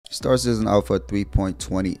Star Citizen Alpha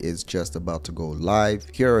 3.20 is just about to go live.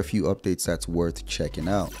 Here are a few updates that's worth checking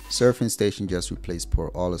out. Surfing Station just replaced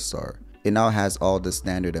Port All-Star. It now has all the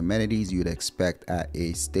standard amenities you'd expect at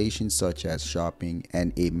a station, such as shopping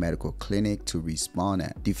and a medical clinic to respawn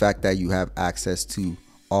at. The fact that you have access to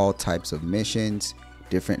all types of missions,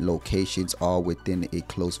 different locations all within a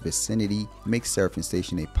close vicinity makes Surfing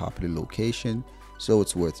Station a popular location, so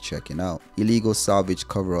it's worth checking out. Illegal salvage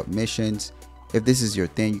cover-up missions. If this is your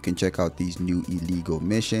thing, you can check out these new illegal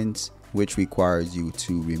missions, which requires you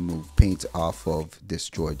to remove paint off of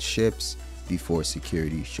destroyed ships before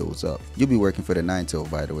security shows up. You'll be working for the 9-tail,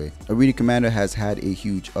 by the way. Arena Commander has had a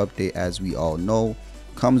huge update, as we all know.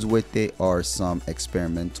 Comes with it are some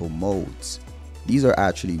experimental modes. These are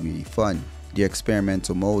actually really fun. The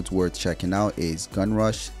experimental modes worth checking out is Gun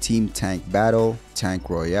Rush, Team Tank Battle, Tank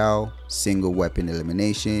Royale, Single Weapon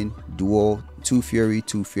Elimination, Duel, Too Fury,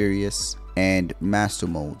 Too Furious, and Master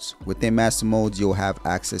Modes. Within Master Modes, you'll have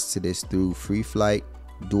access to this through Free Flight,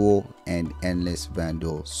 Duel, and Endless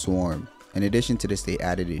Vandal Swarm. In addition to this, they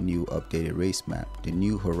added a new updated race map, the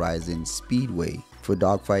New Horizon Speedway. For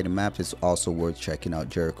dogfighting maps, it's also worth checking out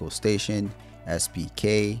Jericho Station,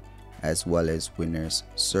 SPK, as well as Winner's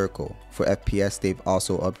Circle. For FPS, they've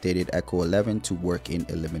also updated Echo 11 to work in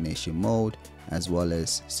elimination mode, as well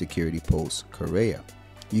as Security Post Korea.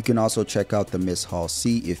 You can also check out the Miss Hall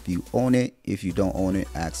C if you own it. If you don't own it,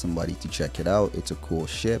 ask somebody to check it out. It's a cool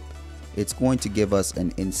ship. It's going to give us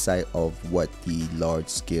an insight of what the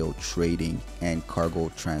large-scale trading and cargo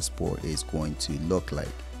transport is going to look like.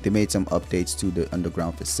 They made some updates to the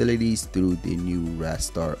underground facilities through the new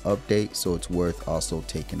Rastar update, so it's worth also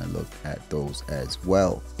taking a look at those as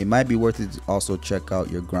well. It might be worth it to also check out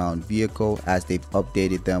your ground vehicle, as they've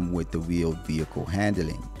updated them with the wheeled vehicle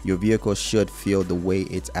handling. Your vehicle should feel the way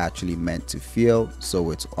it's actually meant to feel, so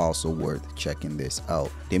it's also worth checking this out.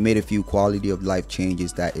 They made a few quality of life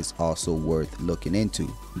changes that is also worth looking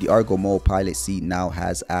into. The Argo Mode pilot seat now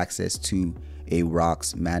has access to a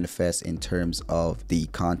rock's manifest in terms of the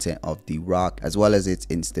content of the rock, as well as its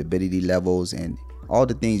instability levels and all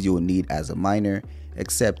the things you will need as a miner,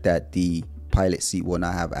 except that the pilot seat will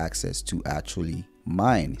not have access to actually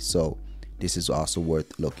mine. So this is also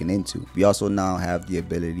worth looking into. We also now have the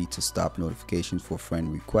ability to stop notifications for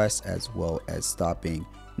friend requests, as well as stopping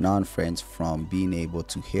non-friends from being able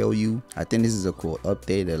to hail you. I think this is a cool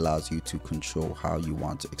update that allows you to control how you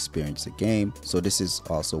want to experience the game, so this is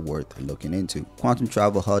also worth looking into. Quantum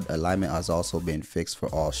Travel HUD alignment has also been fixed for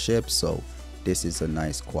all ships, so this is a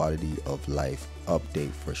nice quality of life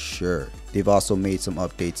update for sure. They've also made some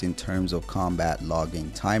updates in terms of combat logging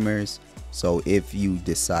timers, so if you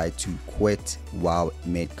decide to quit while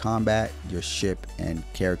mid-combat, your ship and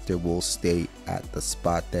character will stay at the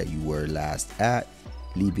spot that you were last at,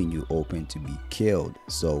 leaving you open to be killed,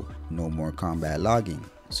 so no more combat logging.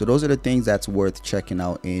 So those are the things that's worth checking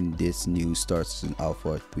out in this new Star Citizen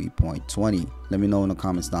Alpha 3.20. Let me know in the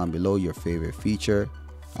comments down below your favorite feature.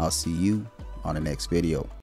 I'll see you on the next video.